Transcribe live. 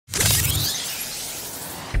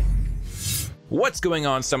What's going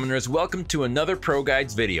on, Summoners? Welcome to another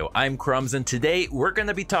ProGuides video. I'm Crumbs, and today we're going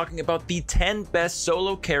to be talking about the 10 best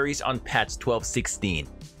solo carries on patch 12.16.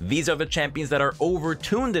 These are the champions that are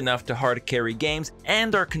overtuned enough to hard carry games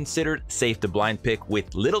and are considered safe to blind pick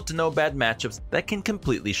with little to no bad matchups that can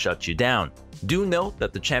completely shut you down. Do note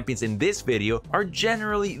that the champions in this video are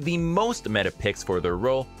generally the most meta picks for their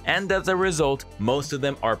role, and as a result, most of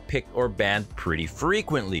them are picked or banned pretty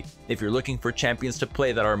frequently. If you're looking for champions to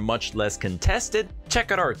play that are much less contested,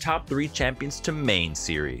 check out our top 3 champions to main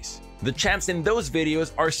series. The champs in those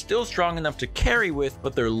videos are still strong enough to carry with,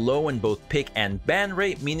 but they're low in both pick and ban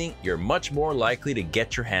rate, meaning you're much more likely to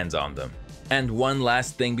get your hands on them. And one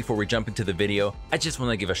last thing before we jump into the video, I just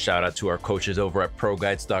want to give a shout out to our coaches over at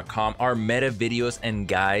ProGuides.com. Our meta videos and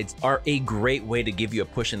guides are a great way to give you a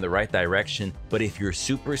push in the right direction, but if you're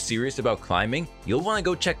super serious about climbing, you'll want to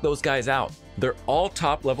go check those guys out. They're all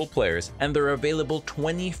top level players and they're available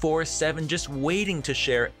 24/7, just waiting to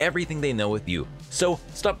share everything they know with you. So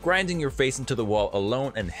stop grinding your face into the wall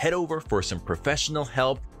alone and head over for some professional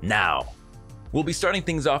help now. We'll be starting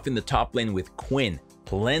things off in the top lane with Quinn.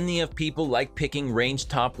 Plenty of people like picking ranged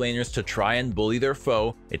top laners to try and bully their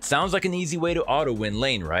foe. It sounds like an easy way to auto-win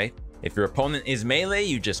lane, right? If your opponent is melee,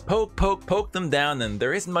 you just poke them down and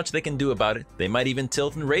there isn't much they can do about it. They might even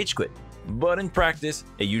tilt and rage quit. But in practice,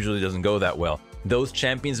 it usually doesn't go that well. Those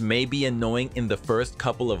champions may be annoying in the first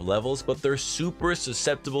couple of levels, but they're super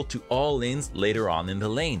susceptible to all-ins later on in the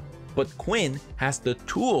lane. But Quinn has the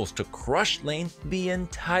tools to crush lane the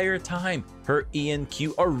entire time. Her E and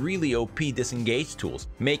Q are really OP disengage tools,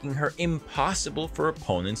 making her impossible for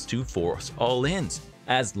opponents to force all-ins.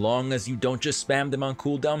 As long as you don't just spam them on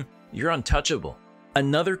cooldown, you're untouchable.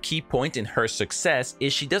 Another key point in her success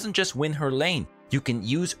is she doesn't just win her lane. You can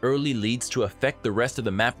use early leads to affect the rest of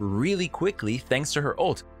the map really quickly thanks to her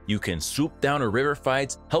ult. You can swoop down her river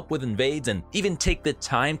fights, help with invades, and even take the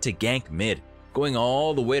time to gank mid. Going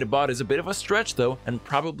all the way to bot is a bit of a stretch though, and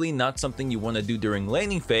probably not something you want to do during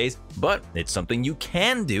laning phase, but it's something you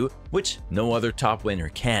can do, which no other top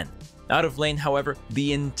laner can. Out of lane, however,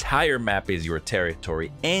 the entire map is your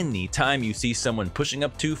territory. Anytime you see someone pushing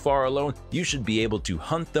up too far alone, you should be able to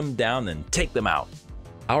hunt them down and take them out.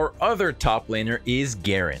 Our other top laner is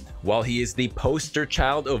Garen. While he is the poster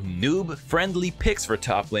child of noob-friendly picks for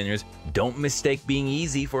top laners, don't mistake being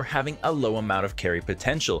easy for having a low amount of carry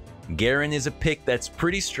potential. Garen is a pick that's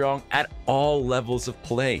pretty strong at all levels of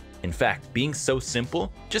play. In fact, being so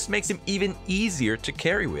simple just makes him even easier to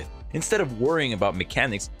carry with. Instead of worrying about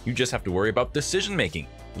mechanics, you just have to worry about decision making.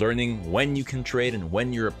 Learning when you can trade and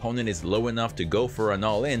when your opponent is low enough to go for an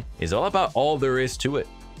all-in is all about all there is to it.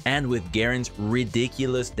 And with Garen's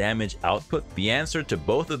ridiculous damage output, the answer to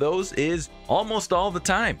both of those is almost all the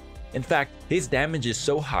time. In fact, his damage is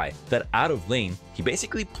so high that out of lane, he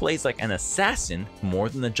basically plays like an assassin more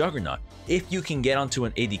than a juggernaut. If you can get onto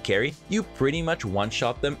an AD carry, you pretty much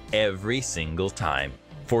one-shot them every single time.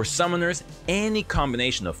 For summoners, any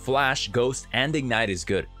combination of Flash, Ghost, and Ignite is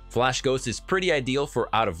good. Flash Ghost is pretty ideal for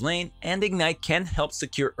out of lane, and Ignite can help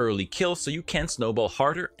secure early kills so you can snowball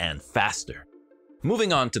harder and faster.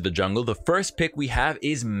 Moving on to the jungle, the first pick we have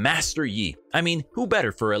is Master Yi. I mean, who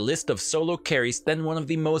better for a list of solo carries than one of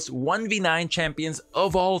the most 1v9 champions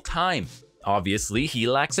of all time? Obviously, he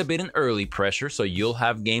lacks a bit in early pressure, so you'll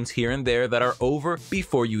have games here and there that are over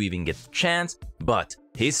before you even get the chance, but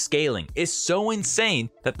his scaling is so insane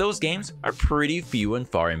that those games are pretty few and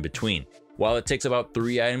far in between. While it takes about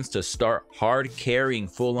 3 items to start hard carrying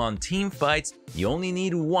full-on team fights, you only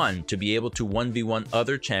need 1 to be able to 1v1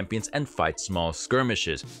 other champions and fight small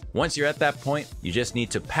skirmishes. Once you're at that point, you just need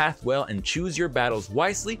to path well and choose your battles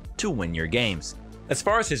wisely to win your games. As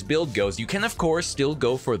far as his build goes, you can of course still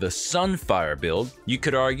go for the Sunfire build. You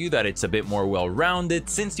could argue that it's a bit more well-rounded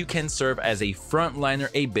since you can serve as a frontliner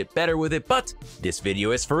a bit better with it, but this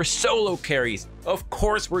video is for solo carries. Of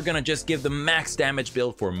course, we're gonna just give the max damage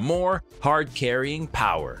build for more hard carrying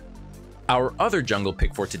power. Our other jungle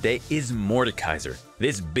pick for today is Mordekaiser.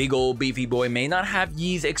 This big old beefy boy may not have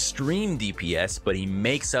Yi's extreme DPS, but he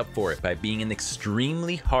makes up for it by being an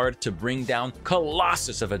extremely hard to bring down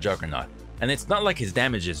colossus of a juggernaut. And it's not like his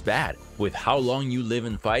damage is bad. With how long you live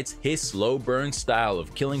in fights, his slow burn style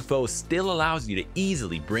of killing foes still allows you to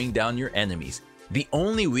easily bring down your enemies. The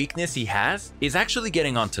only weakness he has is actually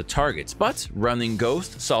getting onto targets, but running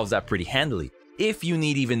Ghost solves that pretty handily. If you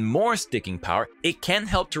need even more sticking power, it can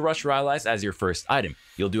help to rush Rylai's as your first item.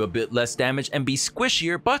 You'll do a bit less damage and be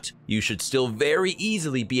squishier, but you should still very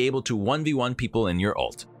easily be able to 1v1 people in your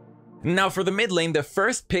ult. Now for the mid lane, the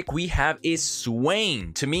first pick we have is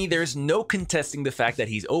Swain. To me, there's no contesting the fact that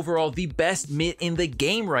he's overall the best mid in the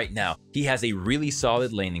game right now. He has a really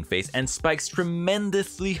solid laning phase and spikes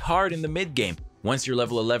tremendously hard in the mid game. Once you're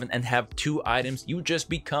level 11 and have 2 items, you just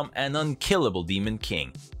become an unkillable Demon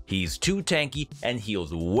King. He's too tanky and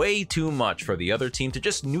heals way too much for the other team to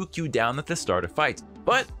just nuke you down at the start of fights,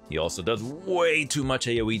 but he also does way too much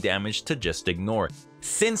AoE damage to just ignore.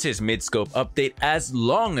 Since his mid-scope update, as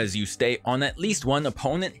long as you stay on at least one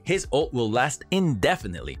opponent, his ult will last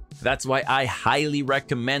indefinitely. That's why I highly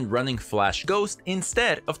recommend running Flash Ghost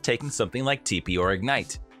instead of taking something like TP or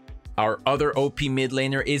Ignite. Our other OP mid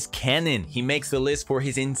laner is Kennen. He makes the list for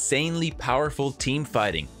his insanely powerful team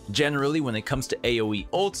fighting. Generally, when it comes to AoE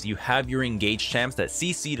ults, you have your engaged champs that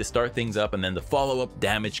CC to start things up and then the follow-up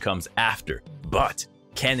damage comes after. But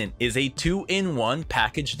Kennen is a 2-in-1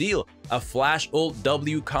 package deal. A flash ult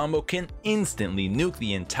W combo can instantly nuke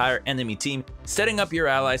the entire enemy team, setting up your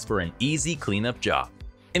allies for an easy cleanup job.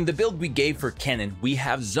 In the build we gave for Kennen, we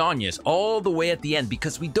have Zhonya's all the way at the end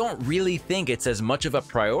because we don't really think it's as much of a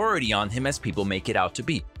priority on him as people make it out to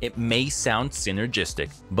be. It may sound synergistic,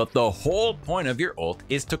 but the whole point of your ult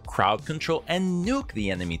is to crowd control and nuke the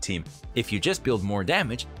enemy team. If you just build more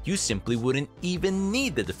damage, you simply wouldn't even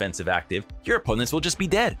need the defensive active, your opponents will just be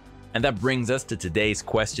dead. And that brings us to today's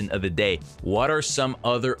question of the day. What are some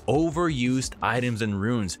other overused items and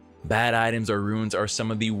runes? Bad items or runes are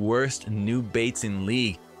some of the worst new baits in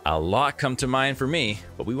League. A lot come to mind for me,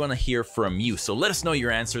 but we want to hear from you, so let us know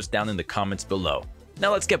your answers down in the comments below.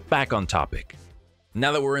 Now let's get back on topic.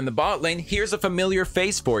 Now that we're in the bot lane, here's a familiar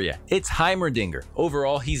face for you. It's Heimerdinger.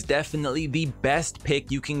 Overall, he's definitely the best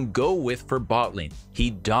pick you can go with for bot lane.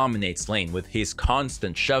 He dominates lane with his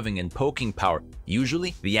constant shoving and poking power.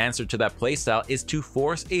 Usually, the answer to that playstyle is to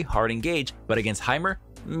force a hard engage, but against Heimer,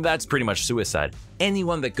 that's pretty much suicide.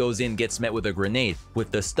 Anyone that goes in gets met with a grenade,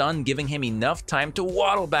 with the stun giving him enough time to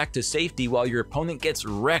waddle back to safety while your opponent gets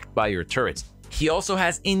wrecked by your turrets. He also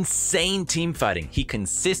has insane team fighting. He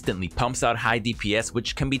consistently pumps out high DPS,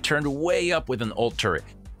 which can be turned way up with an ult turret.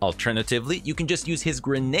 Alternatively, you can just use his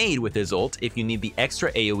grenade with his ult if you need the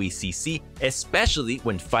extra AoE CC, especially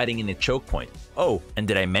when fighting in a choke point. Oh, and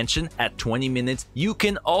did I mention, at 20 minutes, you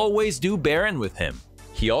can always do Baron with him.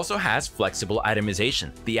 He also has flexible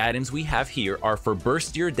itemization. The items we have here are for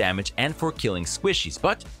burstier damage and for killing squishies,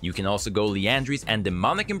 but you can also go Liandry's and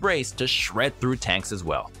Demonic Embrace to shred through tanks as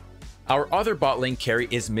well. Our other bot lane carry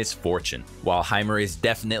is Misfortune. While Heimer is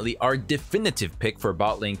definitely our definitive pick for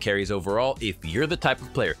bot lane carries overall, if you're the type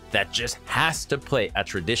of player that just has to play a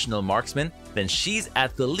traditional marksman, then she's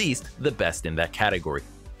at the least the best in that category.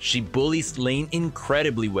 She bullies lane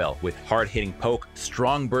incredibly well with hard-hitting poke,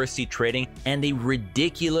 strong bursty trading, and a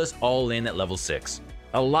ridiculous all-in at level 6.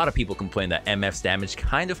 A lot of people complain that MF's damage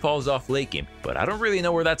kind of falls off late game, but I don't really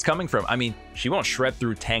know where that's coming from. I mean, she won't shred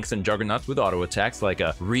through tanks and juggernauts with auto attacks like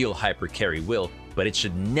a real hyper carry will, but it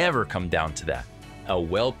should never come down to that. A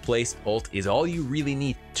well-placed ult is all you really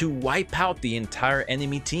need to wipe out the entire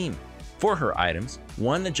enemy team. For her items,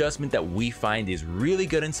 one adjustment that we find is really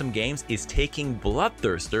good in some games is taking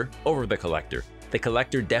Bloodthirster over the Collector. The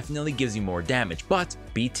Collector definitely gives you more damage, but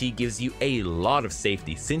BT gives you a lot of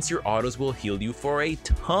safety since your autos will heal you for a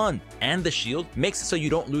ton, and the shield makes it so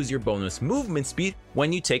you don't lose your bonus movement speed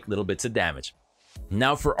when you take little bits of damage.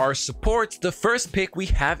 Now for our supports, the first pick we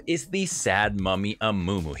have is the Sad Mummy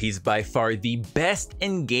Amumu. He's by far the best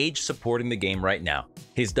engaged support in the game right now.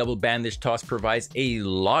 His double bandage toss provides a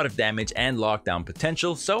lot of damage and lockdown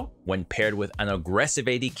potential, so when paired with an aggressive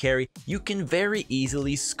AD carry, you can very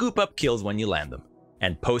easily scoop up kills when you land them.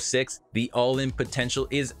 And post 6, the all-in potential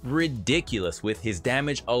is ridiculous. With his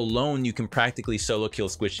damage alone, you can practically solo kill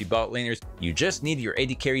squishy bot laners. You just need your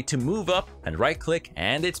AD carry to move up and right click,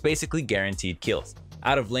 and it's basically guaranteed kills.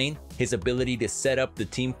 Out of lane, his ability to set up the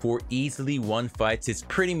team for easily won fights is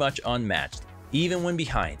pretty much unmatched. Even when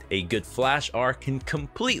behind, a good flash R can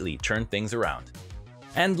completely turn things around.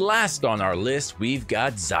 And last on our list, we've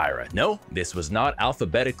got Zyra. No, this was not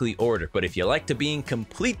alphabetically ordered, but if you like to be in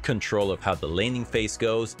complete control of how the laning phase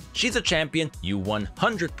goes, she's a champion you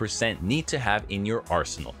 100% need to have in your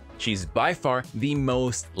arsenal. She's by far the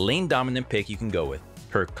most lane dominant pick you can go with.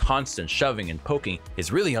 Her constant shoving and poking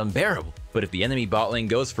is really unbearable, but if the enemy bot lane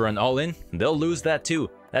goes for an all-in, they'll lose that too.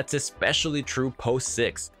 That's especially true post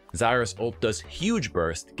 6. Zyra's ult does huge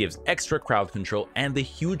burst, gives extra crowd control, and the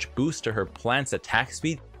huge boost to her plant's attack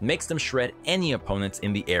speed makes them shred any opponents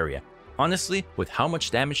in the area. Honestly, with how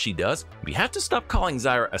much damage she does, we have to stop calling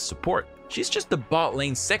Zyra a support. She's just the bot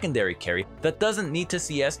lane secondary carry that doesn't need to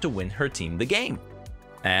CS to win her team the game.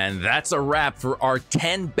 And that's a wrap for our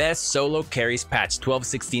 10 best solo carries patch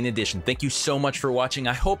 12.16 edition. Thank you so much for watching.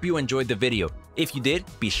 I hope you enjoyed the video. If you did,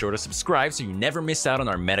 be sure to subscribe so you never miss out on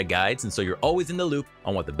our meta guides and so you're always in the loop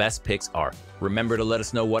on what the best picks are. Remember to let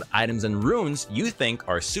us know what items and runes you think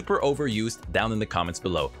are super overused down in the comments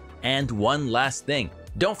below. And one last thing,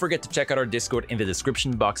 don't forget to check out our Discord in the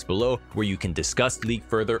description box below where you can discuss League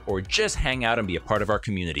further or just hang out and be a part of our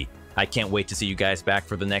community. I can't wait to see you guys back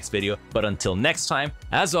for the next video, but until next time,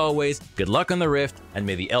 as always, good luck on the Rift and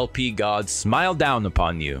may the LP gods smile down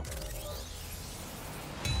upon you.